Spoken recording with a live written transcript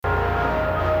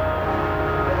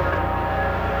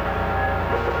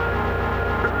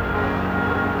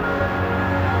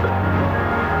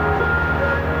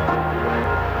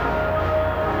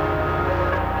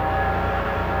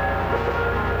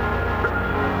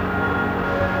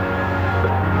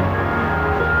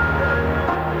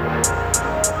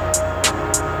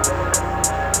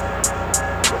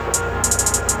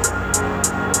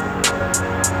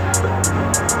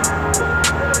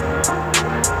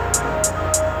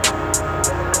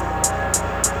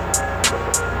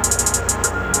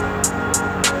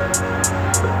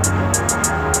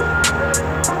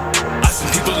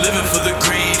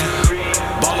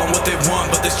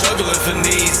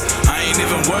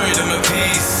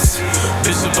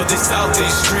these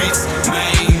southeast streets,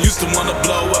 man. Used to wanna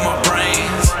blow up my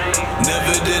brains,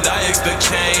 never did I expect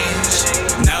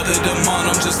change. Now that I'm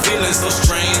on, I'm just feeling so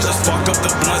strange. I spark up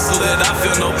the blunt so that I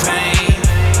feel no pain.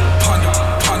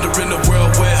 Pondering the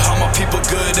world where all my people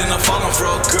good and I'm falling for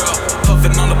a girl.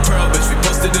 Puffing on the pearl, bitch, we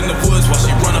busted in the woods while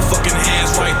she run her fucking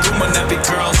hands right through my nappy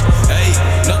curls. Hey,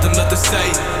 nothing left to say,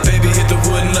 baby hit the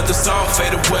wood and let the song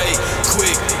fade away.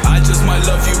 Quick, I just might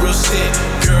love you real shit.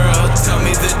 Girl, tell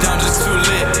me that I'm just too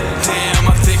lit. Damn,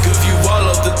 I think of you all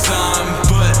of the time,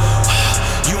 but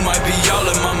you might be all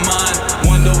in my mind.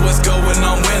 Wonder what's going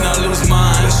on when I lose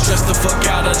mine. Stress the fuck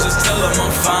out, I just tell them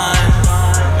I'm fine.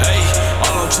 Hey,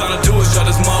 all I'm tryna do is draw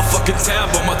this motherfucking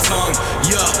tab on my tongue.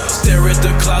 Yeah, stare at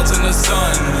the clouds and the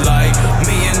sun, like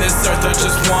me and this earth are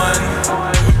just one.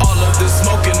 All of this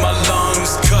smoke in my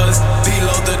lungs, cause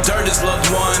below the dirt is loved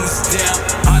ones. Damn,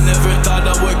 I never thought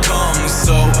I would come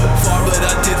so far, but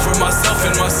I did for myself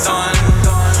and my son.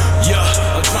 Yeah,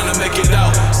 I'm trying to make it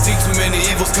out. See too many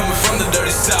evils coming from the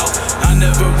dirty south. I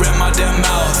never ran my damn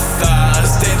mouth. I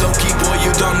stay low key, boy,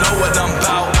 you don't know what I'm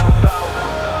about.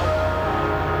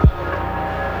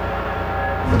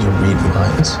 You read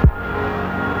minds?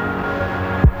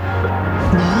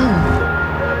 No.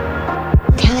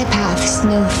 Telepaths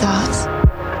know thoughts.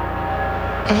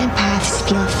 Empaths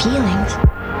feel feelings.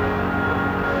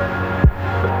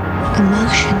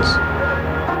 Emotions.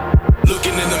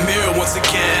 Looking in the mirror once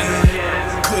again.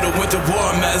 Could've went to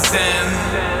war, I'm as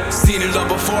in. Seen it all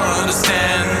before, I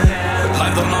understand.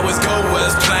 Life don't always go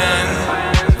as planned.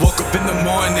 Woke up in the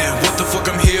morning, what the fuck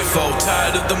I'm here for?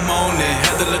 Tired of the moaning,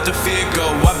 had to let the fear go.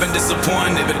 I've been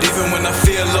disappointed, but even when I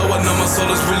feel low, I know my soul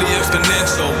is really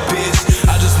exponential. Bitch,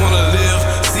 I just wanna live,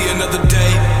 see another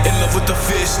day. In love with the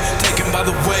fish, taken by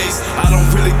the waves. I don't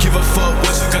really give a fuck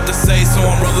what you got to say, so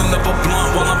I'm rolling up a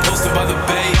blunt while I'm posted by the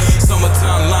bay.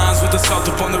 Summertime lines with the salt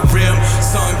up on the rim.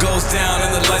 Sun goes down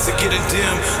and the lights are getting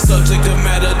dim. Subject of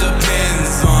matter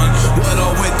depends on what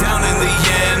all went down in the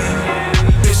end.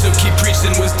 Bishop keep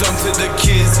preaching wisdom to the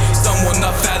kids. Some will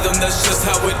not fathom, that's just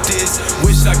how it is.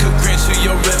 Wish I could grant you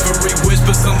your every wish,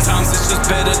 but sometimes it's just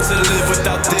better to live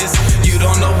without this. You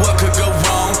don't know what could go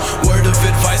wrong. Word of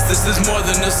advice, this is more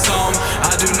than a song.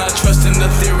 I do not trust in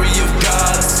the theory of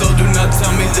God, so do not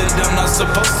tell me that I'm not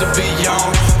supposed to be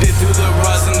young. Been through the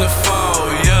rise and the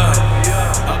fall, yeah.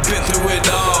 I've been through it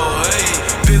all, hey.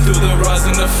 Been through the rise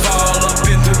and the fall. I've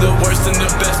been through the worst and the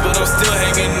best, but I'm still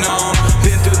hanging on.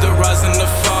 Been through the rise and the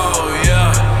fall,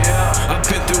 yeah. I've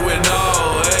been through it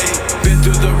all, hey. Been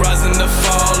through the rise and the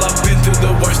fall. I've been through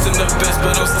the worst and the best,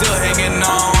 but I'm still hanging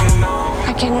on.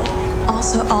 I can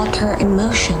also alter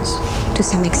emotions to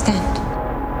some extent.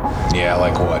 Yeah,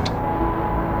 like what?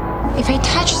 If I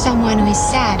touch someone who is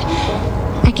sad,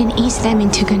 I can ease them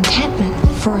into contentment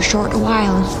for a short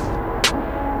while.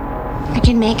 I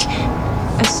can make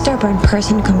a stubborn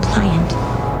person compliant.